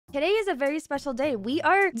Today is a very special day. We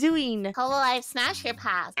are doing Hololive Smash Your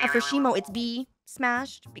Pass. for Shimo. It's B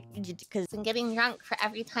smashed because I'm getting drunk for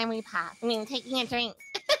every time we pass. I mean, taking a drink.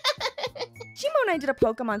 Shimo and I did a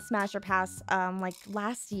Pokemon Smash or Pass like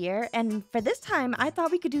last year, and for this time I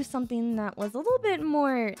thought we could do something that was a little bit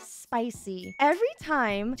more spicy. Every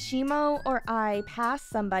time Shimo or I pass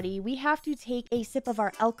somebody, we have to take a sip of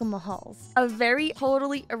our alcohols. A very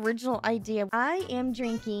totally original idea. I am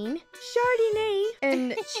drinking Chardonnay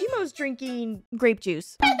and Shimo's drinking grape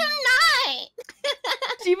juice. I'm not!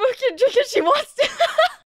 Shimo can drink if she wants to.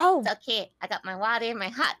 Oh, It's okay. I got my water, my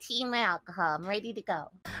hot tea, my alcohol. I'm ready to go.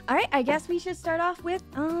 all right. I guess we should start off with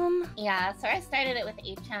Yeah, so I started it with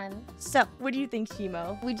H-chan. So, what do you think,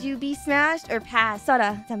 Shimo? Would you be smashed or pass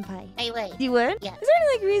Sora senpai? I would. You would? Yes. Is there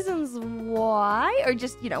any like reasons why, or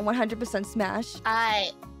just 100% smash?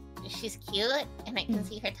 She's cute, and I can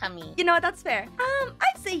see her tummy. You know what? That's fair.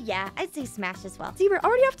 I'd say yeah. I'd say smash as well. See, we're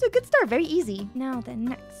already off to a good start. Very easy. Now then,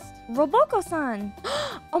 next, Roboco-san.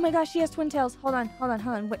 Oh my gosh, she has twin tails. Hold on.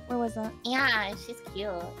 Wait, where was that? Yeah, she's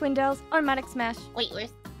cute. Twin tails, automatic smash. Wait,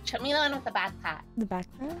 show me the one with the backpack. The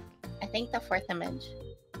backpack. I think the fourth image.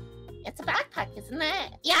 It's a backpack, isn't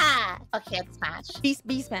it? Yeah. Okay, it's Smash.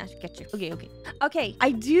 B smash. Get you. Okay. I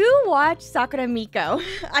do watch Sakura Miko.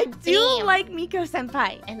 I do Same. like Miko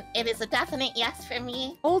senpai. And it is a definite yes for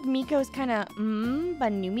me. Old Miko's kind of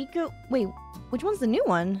but new Miko. Wait, which one's the new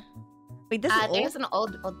one? Wait, this is old. There's an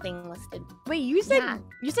old thing listed. Wait, you said Yeah.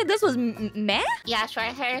 this was meh? Yeah, short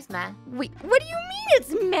hair is meh. Wait, what do you mean it's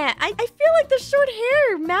meh? I feel like the short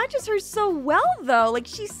hair matches her so well though. Like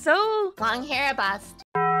she's so. Long hair, a bust.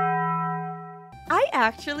 I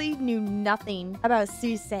actually knew nothing about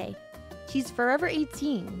Suisei. She's forever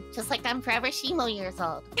 18. Just like I'm forever Shimo years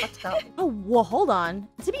old. Let's go. Oh, well, hold on.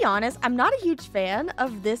 To be honest, I'm not a huge fan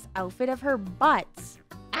of this outfit of her, but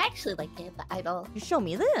I actually like it, the idol. you show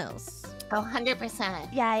me this. Oh, 100%.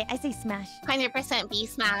 Yeah, I say smash. 100% B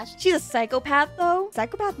Smash. She's a psychopath though.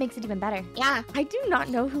 Psychopath makes it even better. Yeah, I do not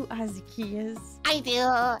know who AZKi is. I do.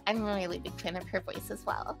 I'm a really big fan of her voice as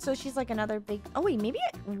well. So she's like another big. Oh wait, maybe.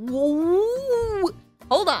 Whoa!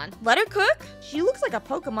 Hold on. Let her cook. She looks like a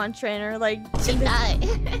Pokemon trainer. Like. She does.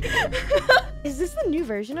 Is this the new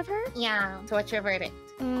version of her? Yeah. So what's your verdict?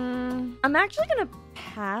 I'm actually gonna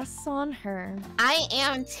pass on her. I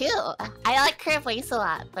am too. I like her voice a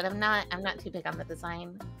lot, but I'm not too big on the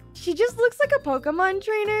design. She just looks like a Pokemon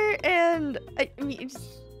trainer, and I mean,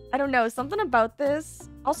 I don't know, something about this.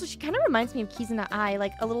 Also, she kind of reminds me of Kizuna-ai,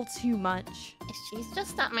 like a little too much. She's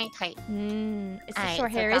just not my type. It's the Alright,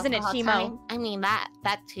 short so hair, isn't it, alcohol Shimo? time. I mean that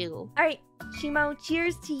too. All right, Shimo,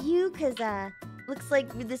 cheers to you, cause looks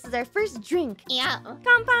like this is our first drink. Yeah.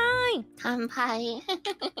 Kanpai! Kanpai.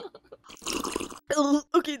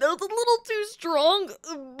 Okay, that was a little too strong,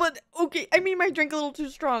 but okay, I made my drink a little too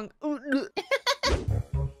strong.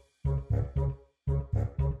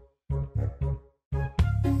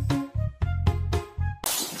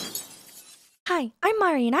 Hi, I'm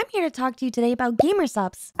Mari, and I'm here to talk to you today about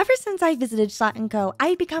Gamersupps. Ever since I visited Slot & Co.,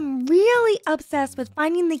 I've become really obsessed with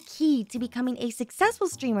finding the key to becoming a successful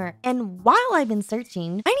streamer. And while I've been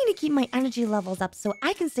searching, I need to keep my energy levels up so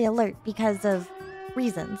I can stay alert because of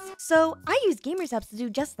reasons. So I use Gamersupps to do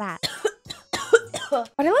just that. What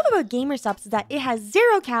I love about Gamersupps is that it has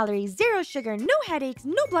 0 calories, 0 sugar, no headaches,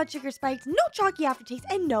 no blood sugar spikes, no chalky aftertaste,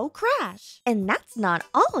 and no crash. And that's not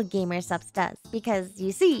all Gamersupps does, because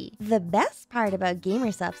you see, the best part about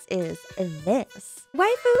Gamersupps is this.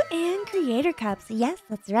 Waifu and creator cups. Yes,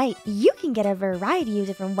 that's right. You can get a variety of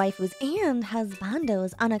different waifus and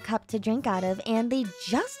husbandos on a cup to drink out of, and they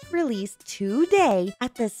just released today,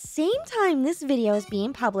 at the same time this video is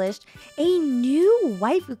being published, a new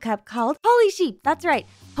waifu cup called Holy Sheep. That's right.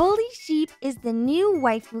 Holy Sheep is the new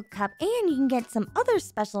waifu cup, and you can get some other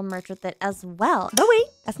special merch with it as well. But wait,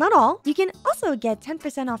 that's not all. You can also get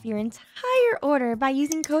 10% off your entire order by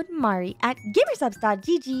using code MARI at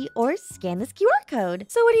Gamersupps.gg or scan this QR code.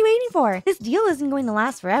 So what are you waiting for? This deal isn't going to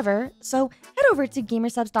last forever, so head over to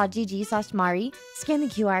Gamersupps.gg/MARI, scan the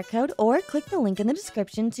QR code, or click the link in the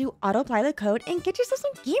description to auto-apply the code and get yourself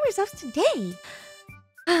some Gamersupps today.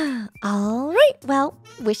 Alright, well,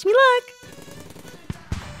 wish me luck!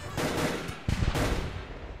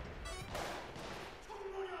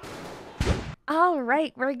 All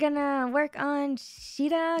right, we're gonna work on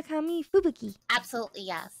Shirakami Fubuki. Absolutely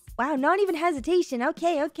yes. Wow, not even hesitation.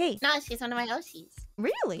 Okay. No, she's one of my Oshis.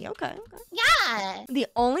 Really? Okay. Yeah. The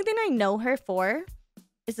only thing I know her for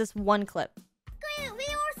is this one clip. We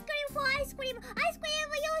all scream for ice cream. Ice cream,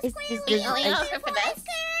 we all Is scream. this You only know her for this?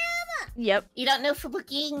 Yep. You don't know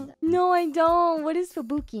Fubuki? No, I don't. What is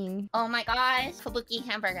Fubuki? Oh my gosh, Fubuki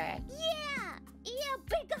hamburger. Yeah. here,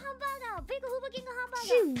 big hamburger, big Fubuki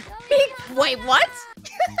hamburger. Wait, what?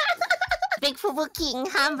 Big Fubuki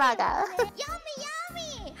hamburger. Yummy,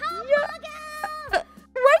 yummy, hamburger.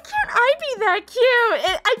 Why can't I be that cute?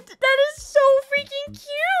 That is so freaking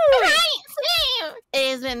cute. Right, same.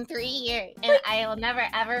 It has been 3 years, and I will never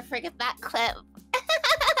ever forget that clip.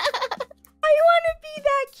 I want to be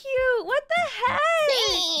that cute. What the heck?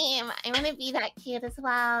 Same. I want to be that cute as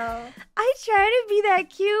well. I try to be that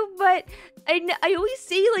cute, but I always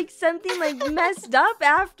say like something like messed up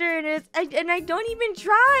after, and I don't even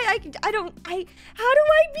try. How do I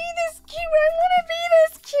be this cute? I want to be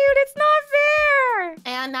this cute. It's not fair.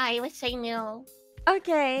 And I wish I knew.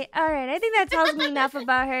 Okay, all right. I think that tells me enough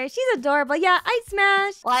about her. She's adorable. Yeah, I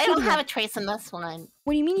smash. Well, I don't have a choice in this one.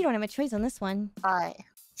 What do you mean you don't have a choice on this one?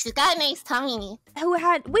 She's got a nice tummy. Wait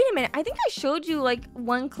a minute. I think I showed you like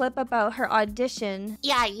one clip about her audition.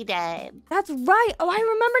 Yeah, you did. That's right. Oh, I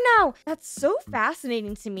remember now. That's so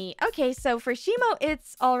fascinating to me. Okay, so for Shimo,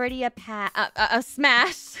 it's already a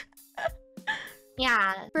smash.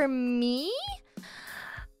 Yeah. For me,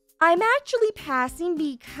 I'm actually passing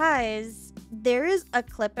because there is a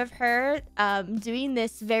clip of her doing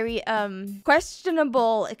this very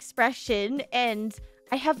questionable expression, and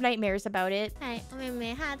I have nightmares about it. はい、おめ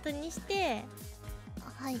めハートにして、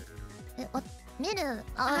はい。見る。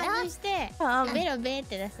ハートにして、ベロベっ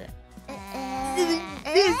て出す。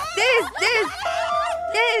This.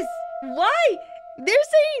 Why? They're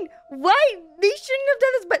saying why they shouldn't have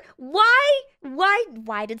done this, but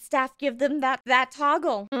why did staff give them that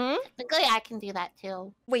toggle? Luckily, I can do that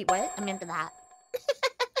too. Wait, what? I'm into that.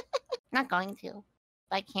 Not going to,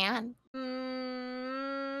 but I can.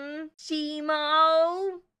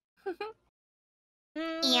 Shimo.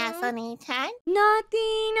 Yes, Oni-chan.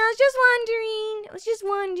 Nothing. I was just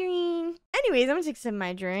wondering. Anyways, I'm gonna take some of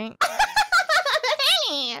my drink.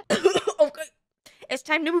 Hey. Okay. It's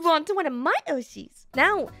time to move on to one of my Oshis.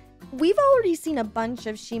 Now, we've already seen a bunch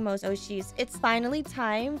of Shimo's Oshis. It's finally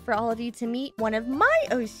time for all of you to meet one of my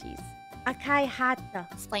Oshis. Akai Haato.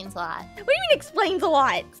 Explains a lot. What do you mean explains a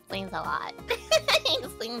lot? Explains a lot.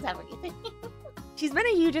 Explains everything. She's been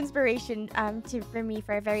a huge inspiration for me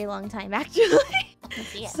for a very long time, actually. I can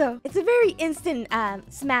see it. So, it's a very instant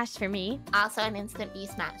smash for me. Also an instant be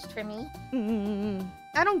smashed for me.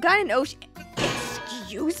 I don't got an Oshi.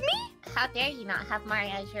 Excuse me? How dare you not have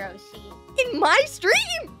Mari as your Oshi? In my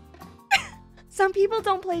stream? Some people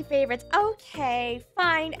don't play favorites. Okay,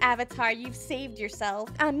 fine, Avatar, you've saved yourself.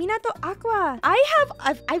 Minato Aqua.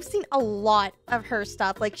 I've seen a lot of her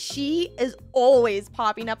stuff. Like, she is always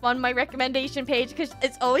popping up on my recommendation page because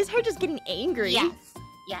it's always her just getting angry. Yes.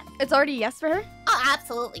 Yes. It's already yes for her? Oh,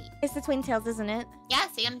 absolutely. It's the twin tails, isn't it?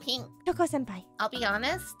 Yes, and pink. Choco-senpai. I'll be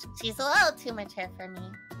honest, she's a little too mature for me.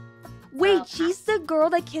 Wait, she's the girl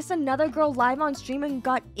that kissed another girl live on stream and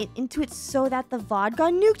got into it so that the VOD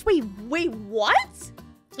got nuked? Wait, what?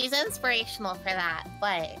 She's inspirational for that,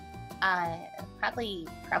 but probably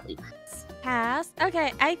pass. Pass?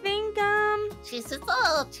 Okay, I think she's just a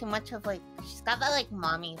little too much of like, she's got that like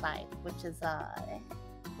mommy vibe, which is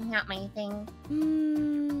not my thing.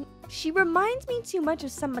 She reminds me too much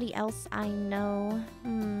of somebody else I know.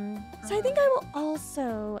 So I think I will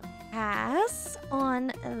also pass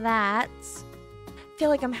on that. I feel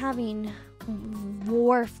like I'm having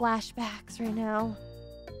war flashbacks right now.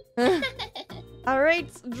 Alright,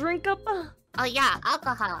 drink up. Oh yeah,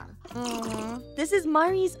 alcohol. This is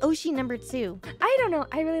Mari's Oshi number 2. I don't know,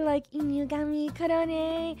 I really like Inugami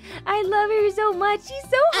Korone. I love her so much, she's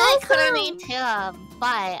so awesome. I like Korone too,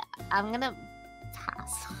 but I'm gonna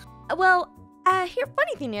pass. Well,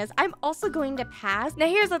 funny thing is, I'm also going to pass. Now,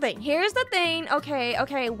 here's the thing.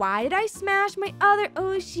 Okay, why did I smash my other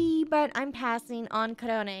Oshi? But I'm passing on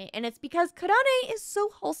Korone, and it's because Korone is so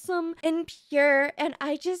wholesome and pure, and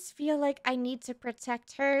I just feel like I need to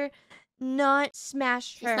protect her, not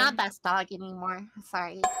smash her. She's not best dog anymore.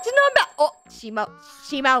 Sorry. She's not best. Oh, Shimo.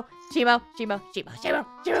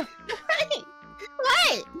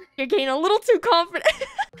 What? You're getting a little too confident.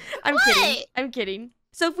 I'm kidding.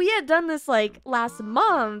 So if we had done this like last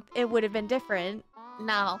month, it would have been different.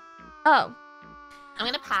 No. Oh. I'm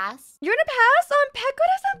gonna pass. You're gonna pass on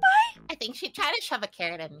Pekora-senpai? I think she'd try to shove a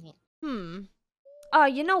carrot in me. Oh,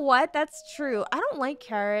 you know what? That's true. I don't like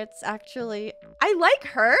carrots, actually. I like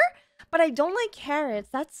her, but I don't like carrots.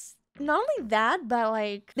 That's not only that, but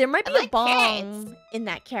like, there might be a bomb in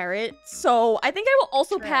that carrot. So I think I will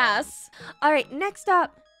also pass. All right, next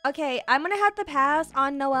up. Okay, I'm gonna have to pass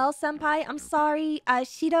on Noel-senpai. I'm sorry.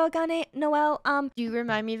 Shirogane Noel, do you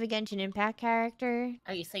remind me of a Genshin Impact character?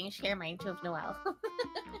 Are you saying she reminds you of Noel?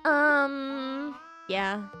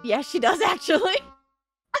 Yeah. Yeah, she does, actually.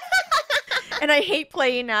 And I hate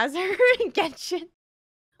playing as her in Genshin.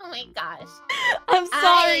 Oh my gosh. I'm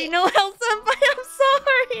sorry, Noel Senpai, I'm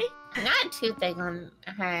sorry. I'm not too big on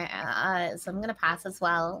her, so I'm gonna pass as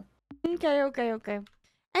well. Okay.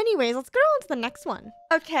 Anyways, let's go on to the next one.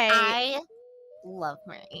 Okay. I love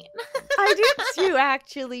Marine. I do too,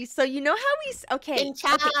 actually. So you know how we... Okay.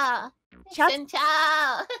 Chat's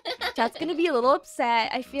gonna be a little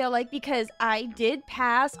upset, I feel like, because I did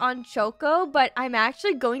pass on Choco, but I'm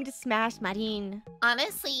actually going to smash Marine.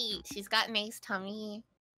 Honestly, she's got a nice tummy.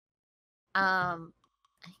 I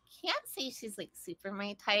can't say she's like super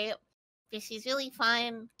my type, but she's really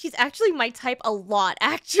fun. She's actually my type a lot,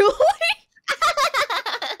 actually.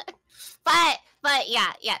 but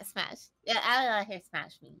yeah, smash. Yeah, I let her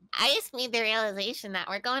smash me. I just made the realization that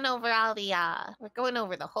we're going over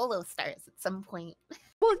the Holo stars at some point.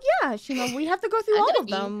 Well, yeah, Shima, we have to go through all of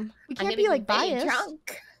them. We can't be like biased.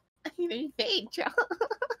 Drunk. I'm gonna be very drunk.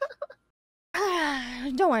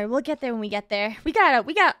 Don't worry, we'll get there when we get there. We got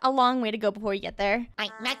a long way to go before we get there.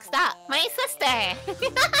 Right, next up, my sister.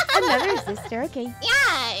 Another sister, okay.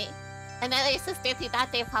 Yeah, another sister to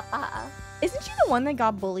Date Papa. Isn't she the one that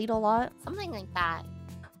got bullied a lot? Something like that.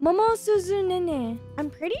 Momosuzu Nene. I'm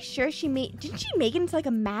pretty sure didn't she make it into like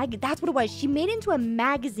a that's what it was. She made it into a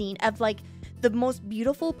magazine of like the most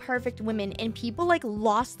beautiful, perfect women, and people like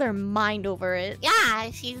lost their mind over it. Yeah,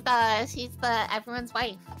 she's the everyone's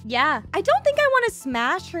wife. Yeah. I don't think I want to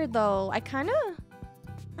smash her though. I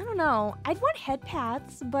don't know. I'd want head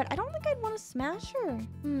pats, but I don't think I'd want to smash her.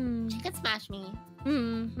 She could smash me.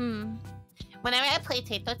 Whenever I play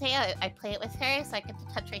Teitote, I play it with her, so I get to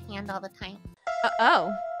touch her hand all the time.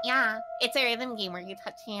 Oh. Yeah, it's a rhythm game where you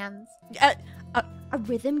touch hands. A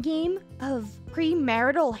rhythm game of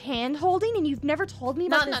premarital hand holding, and you've never told me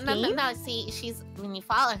about this game? No. See, when you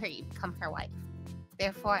follow her, you become her wife.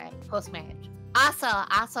 Therefore, post-marriage. Also,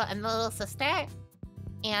 and the little sister,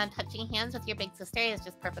 and touching hands with your big sister is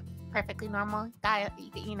just perfectly normal. You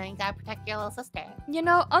gotta protect your little sister. You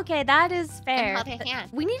know, okay, that is fair. And hold her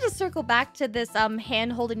hand. We need to circle back to this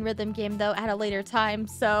hand-holding rhythm game though at a later time.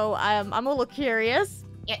 So I'm a little curious.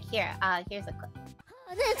 Yeah, here's a clip.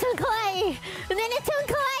 ねねちゃんかわいい。ねねちゃん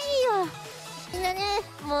かわいいよ。みんなね、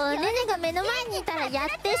もうねねが目の前にいたらやっ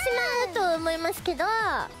てしまうと思いますけど。エッ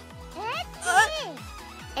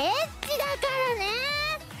チだからね。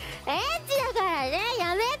エッチだからね。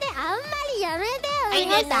やめて、あんまりやめてよ。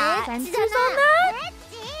皆さん。エッチだな。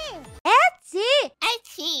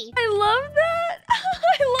AZKi! I love that!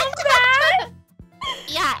 I love that!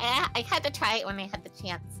 Yeah, I had to try it when I had the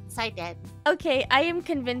chance, so I did. Okay, I am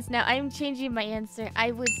convinced now. I am changing my answer.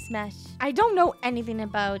 I would smash. I don't know anything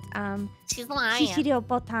about She's lying. Shishiro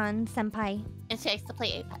Botan senpai. And she likes to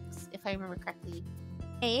play Apex, if I remember correctly.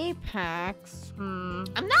 Apex? I'm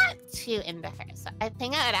not too into her, so I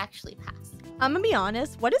think I would actually pass. I'm gonna be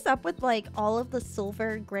honest, what is up with like all of the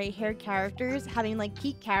silver gray hair characters having like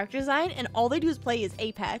peak character design and all they do is play is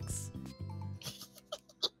Apex?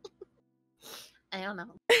 I don't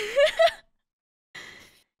know.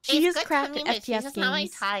 She is is cracked at FPS she's just games. not my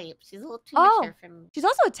type. She's a little too mature for me. She's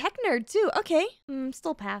also a tech nerd too. Okay,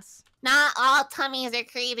 still pass. Not all tummies are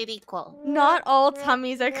created equal. Not all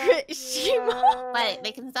tummies are Shima. But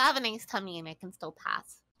they can still have a nice tummy and I can still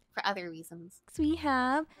pass for other reasons. So we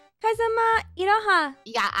have Kazama Iroha.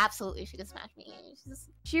 Yeah, absolutely. She can smash me.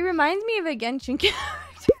 She reminds me of a Genshin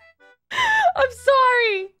character. I'm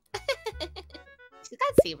sorry. She's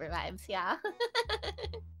got saber vibes, yeah.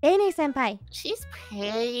 Reine senpai. She's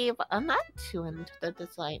pretty, but I'm not too into the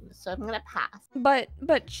design, so I'm gonna pass. But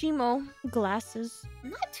Shimo, glasses.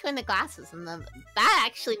 I'm not too into glasses, and that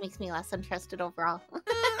actually makes me less interested overall.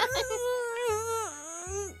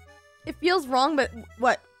 It feels wrong, but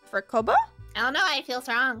what, for Kobo? I don't know why it feels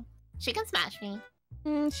wrong. She can smash me.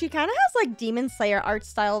 She kind of has like Demon Slayer art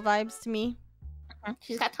style vibes to me.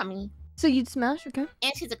 She's got tummy. So you'd smash, okay?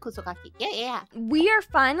 And she's a Kusogaki. Yeah. We are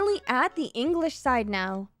finally at the English side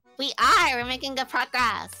now. We are. We're making good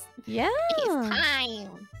progress. Yeah. It's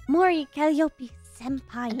time. Mori Calliope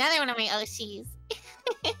senpai. Another one of my OCs.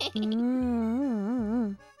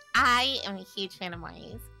 I am a huge fan of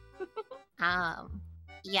Mori's.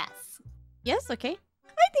 Yes. Yes, okay.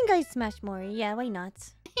 I think I smashed Mori. Yeah, why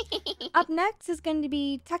not? Up next is going to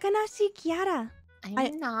be Takanashi Kiara.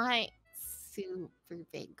 I'm not super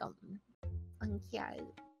big on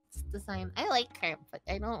Kiara's design. I like her, but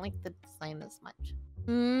I don't like the design as much.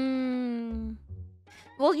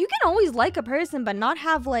 Well, you can always like a person, but not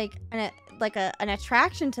have like an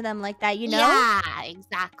attraction to them like that, you know? Yeah,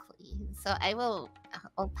 exactly. So I'll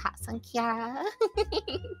pass on Kiara.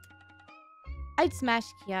 I'd smash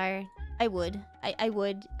Kiara. I would. I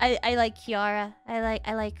would. I like Kiara.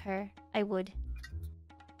 I like her. I would.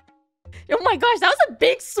 Oh my gosh, that was a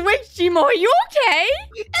big swing, Shimo. Are you okay?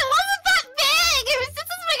 It wasn't that big! It was just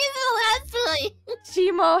as big as the last one!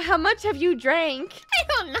 Shimo, how much have you drank? I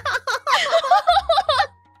don't know.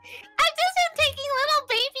 I've just been taking little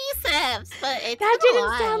baby sips, but it's That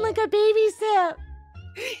didn't sound like a baby sip.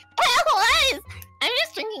 It was! I'm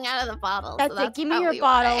just drinking out of the bottle. That's so it. Give me your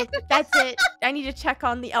probably bottle. That's it. I need to check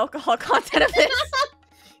on the alcohol content of this.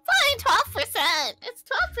 Fine, 12%. It's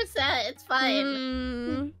 12%. It's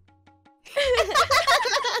fine.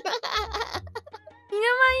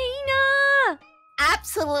 Ina.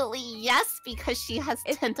 Absolutely yes, because she has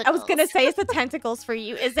tentacles. I was gonna say it's the tentacles for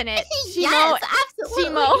you, isn't it? Shimo, yes,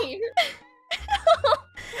 absolutely.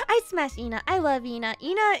 I smash Ina. I love Ina.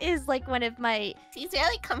 Ina is like one of my... She's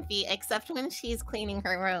really comfy, except when she's cleaning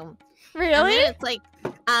her room. Really? And then it's like,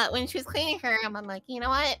 when she was cleaning her room, I'm like, you know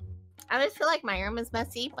what? I always feel like my room is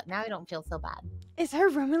messy, but now I don't feel so bad. Is her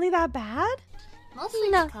room really that bad? Mostly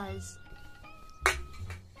Ina. because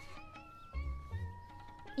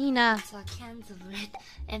Ina. I saw cans of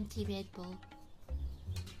empty Red Bull.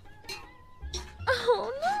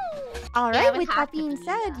 Oh no! Alright, with that being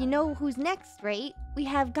said, you know who's next, right? We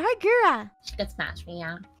have Gawr Gura. She could smash me,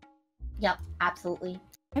 yeah. Yep, absolutely.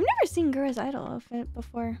 I've never seen Gura's idol outfit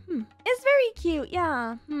before. It's very cute,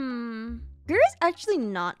 yeah. Gura's actually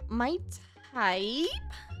not my type.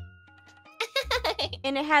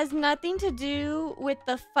 And it has nothing to do with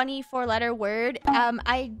the funny 4-letter word.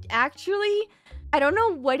 I don't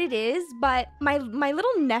know what it is, but my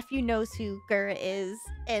little nephew knows who Gura is.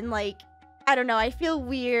 And like, I don't know, I feel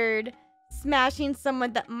weird smashing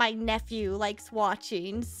someone that my nephew likes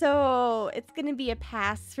watching. So it's gonna be a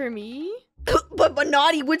pass for me. but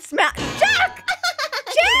Naughty would smash Jack!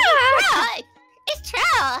 Jack! It's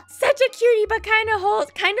true! Such a cutie, but kind of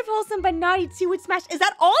wholesome, but Naughty too would smash. Is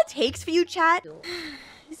that all it takes for you, chat?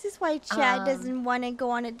 This is why Chad doesn't want to go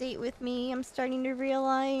on a date with me. I'm starting to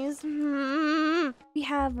realize. We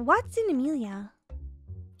have Watson Amelia.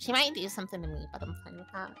 She might do something to me, but I'm fine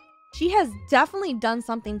with that. She has definitely done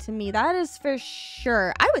something to me. That is for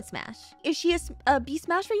sure. I would smash. Is she a B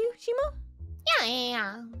smash for you, Shimo?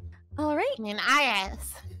 Yeah. All right. I mean,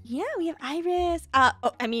 Iris. Yeah, we have Iris. I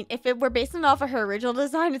mean, if it were based off of her original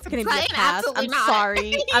design, it's gonna be a pass. I'm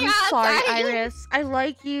sorry. I'm sorry, Iris. I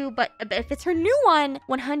like you, but if it's her new one,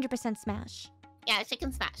 100% smash. Yeah, she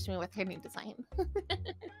can smash me with her new design.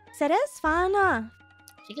 Ceres Fana.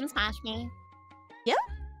 She can smash me. Yeah?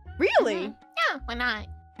 Really? Yeah, why not?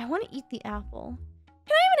 I want to eat the apple.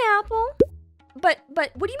 Can I have an apple? But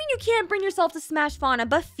what do you mean you can't bring yourself to smash Fauna?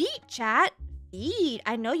 But feet, chat. Feet.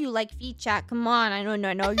 I know you like feet, chat. Come on. I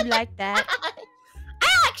know you like that.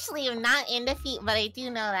 I actually am not into feet, but I do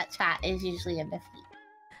know that chat is usually into feet.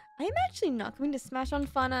 I'm actually not going to smash on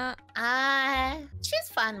Fauna. She's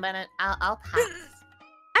fun, but I'll pass.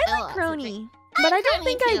 I like Crony, but I don't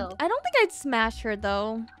think I'd smash her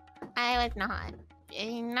though. I would not.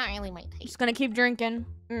 Not really my type. Just gonna keep drinking.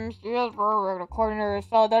 She has a corner,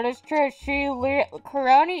 so that is true.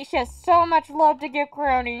 Korone, she has so much love to give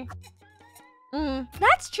Korone.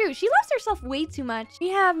 That's true. She loves herself way too much. We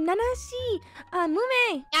have Nanashi,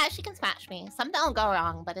 Mume. Yeah, she can smash me. Something will go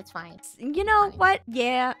wrong, but it's fine. You know what?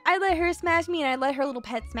 Yeah, I let her smash me, and I let her little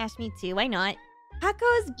pet smash me too. Why not?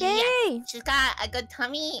 Hako's gay. Yeah, she's got a good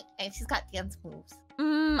tummy, and she's got dance moves.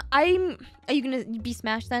 Are you gonna be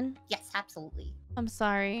smashed then? Yes, absolutely. I'm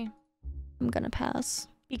sorry. I'm gonna pass.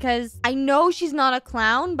 Because I know she's not a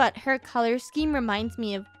clown, but her color scheme reminds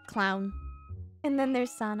me of clown. And then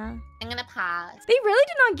there's Sana. I'm gonna pass. They really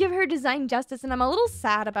did not give her design justice, and I'm a little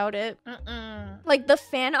sad about it. Like, the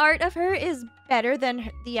fan art of her is better than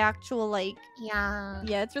the actual, like... Yeah.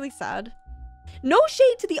 Yeah, it's really sad. No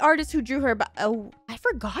shade to the artist who drew her, but... Oh, I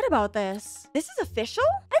forgot about this. This is official?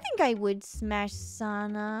 I think I would smash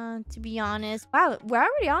Sana, to be honest. Wow, we're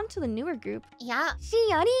already on to the newer group. Yeah.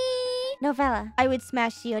 Shiori! Novella. I would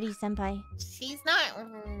smash Shiori-senpai. She's not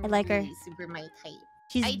I like her. really super my type.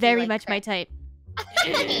 She's very much my type.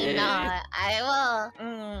 I will.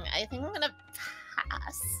 I think I'm gonna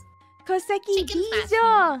pass. Koseki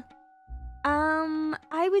Gijo!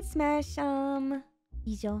 I would smash,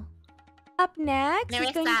 Gijo. Up next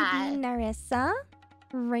is going to be Narissa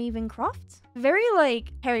Ravencroft. Very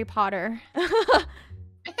like Harry Potter.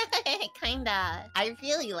 Kinda. I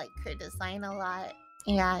really like her design a lot.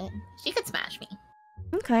 Yeah, she could smash me.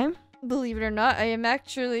 Okay. Believe it or not, I am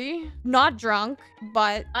actually not drunk,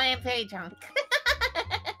 but... I am very drunk.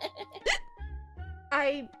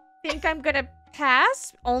 I think I'm gonna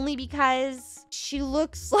pass, only because she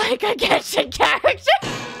looks like a Genshin character. You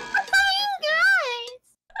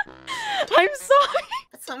guys! I'm sorry.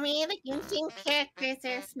 so many of the Genshin characters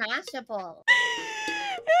are smashable.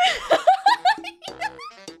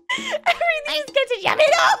 Everything is Genshin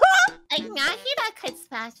Yamino! Like, Nahida could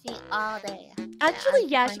smash me all day. Actually,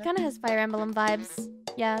 yeah, she kind of has Fire Emblem vibes.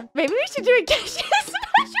 Yeah. Maybe we should do a Genshin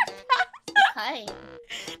Smasher Pass. Hi.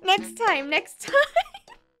 Next time. Alright,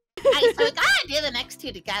 so we gotta do the next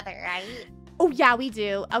two together, right? Oh, yeah, we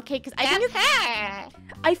do. Okay, because I think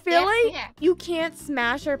I feel like you can't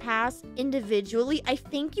smash or pass individually. I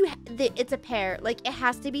think it's a pair. Like, it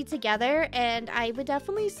has to be together, and I would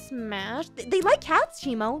definitely smash. They like cats,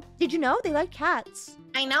 Shimo. Did you know? They like cats.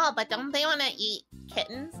 I know, but don't they want to eat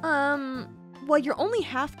kittens? Well, you're only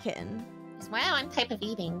half kitten. It's my one type of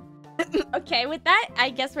eating. Okay, with that,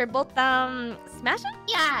 I guess we're both, smashing?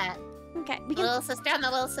 Yeah. Okay, The little sister and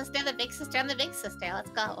the little sister, the big sister and the big sister. Let's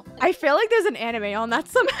go. I feel like there's an anime on that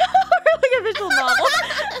somehow, or like a visual novel.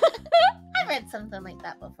 I've read something like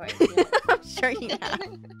that before. Too. I'm sure you have.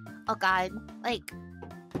 Oh God, like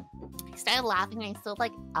I started laughing and I still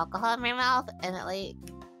like alcohol in my mouth, and it like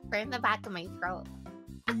burned the back of my throat.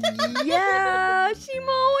 Yeah, Shimo,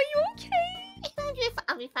 are you okay?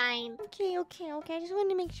 I'll be fine. Okay. I just wanted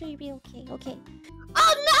to make sure you'd be okay. Okay.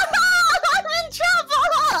 Oh no!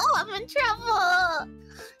 I'm in trouble!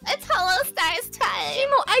 It's Hollow Stars time!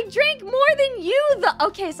 Shimo, I drank more than you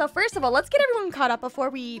Okay, so first of all, let's get everyone caught up before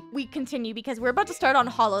we continue, because we're about to start on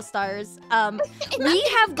Hollow Stars. We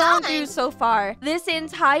have gone through so far this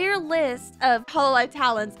entire list of Hololive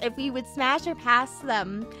talents if we would smash or pass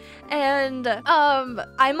them. And I'm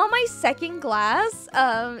on my second glass.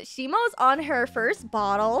 Shimo's on her first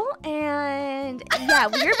bottle, and yeah,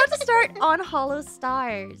 we're about to start on Hollow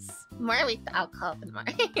Stars. More weak to alcohol than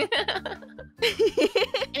mine.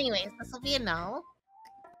 Anyways, this will be a no.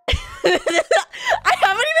 I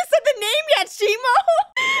haven't even said the name yet, Shimo!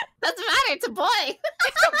 Doesn't matter, it's a boy!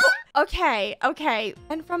 Okay.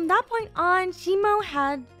 And from that point on, Shimo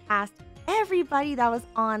had passed everybody that was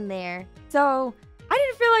on there. So I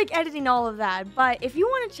didn't feel like editing all of that, but if you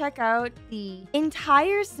want to check out the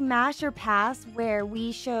entire Smash or Pass where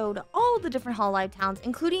we showed all the different Hololive talents,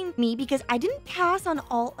 including me, because I didn't pass on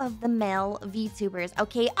all of the male VTubers,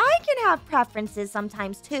 okay? I can have preferences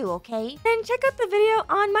sometimes too, okay? Then check out the video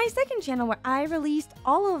on my second channel where I released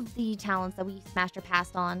all of the talents that we smashed or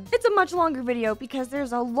passed on. It's a much longer video because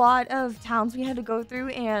there's a lot of talents we had to go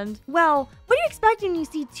through, and, well, what do you expect when you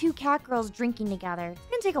see two cat girls drinking together? It's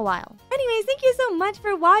gonna take a while. Anyways, thank you so much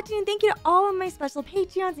for watching, and thank you to all of my special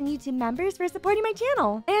Patreons and YouTube members for supporting my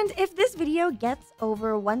channel. And if this video gets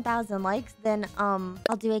over 1,000 likes, then I'll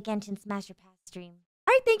do a Genshin Smash or Pass stream.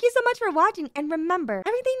 Alright, thank you so much for watching, and remember,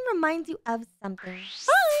 everything reminds you of something.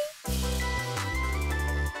 Bye!